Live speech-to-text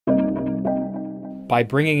By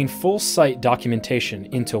bringing full site documentation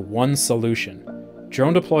into one solution,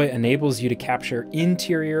 DroneDeploy enables you to capture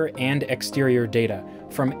interior and exterior data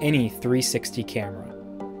from any 360 camera.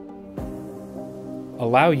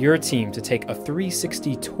 Allow your team to take a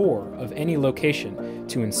 360 tour of any location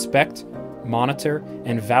to inspect, monitor,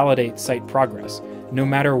 and validate site progress, no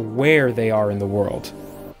matter where they are in the world.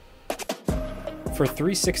 For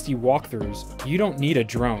 360 walkthroughs, you don't need a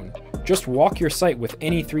drone. Just walk your site with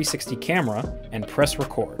any 360 camera and press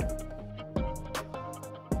record.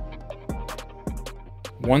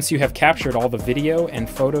 Once you have captured all the video and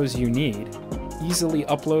photos you need, easily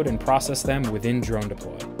upload and process them within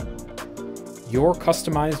DroneDeploy. Your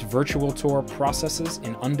customized virtual tour processes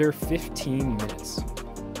in under 15 minutes.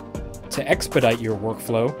 To expedite your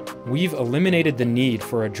workflow, we've eliminated the need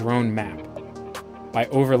for a drone map. By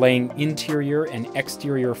overlaying interior and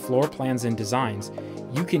exterior floor plans and designs,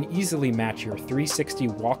 you can easily match your 360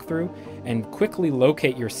 walkthrough and quickly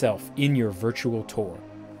locate yourself in your virtual tour.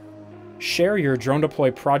 Share your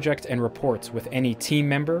DroneDeploy project and reports with any team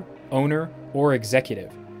member, owner, or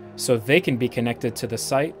executive, so they can be connected to the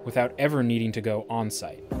site without ever needing to go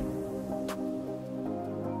on-site.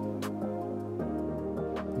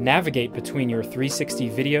 Navigate between your 360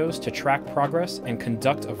 videos to track progress and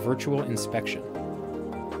conduct a virtual inspection.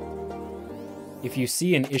 If you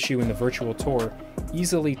see an issue in the virtual tour,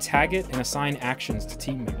 easily tag it and assign actions to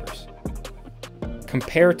team members.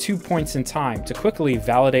 Compare 2 points in time to quickly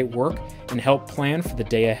validate work and help plan for the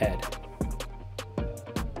day ahead.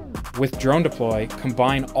 With DroneDeploy,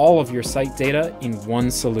 combine all of your site data in one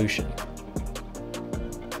solution.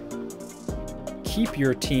 Keep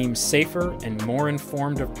your team safer and more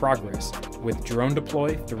informed of progress with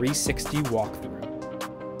DroneDeploy 360 Walkthrough.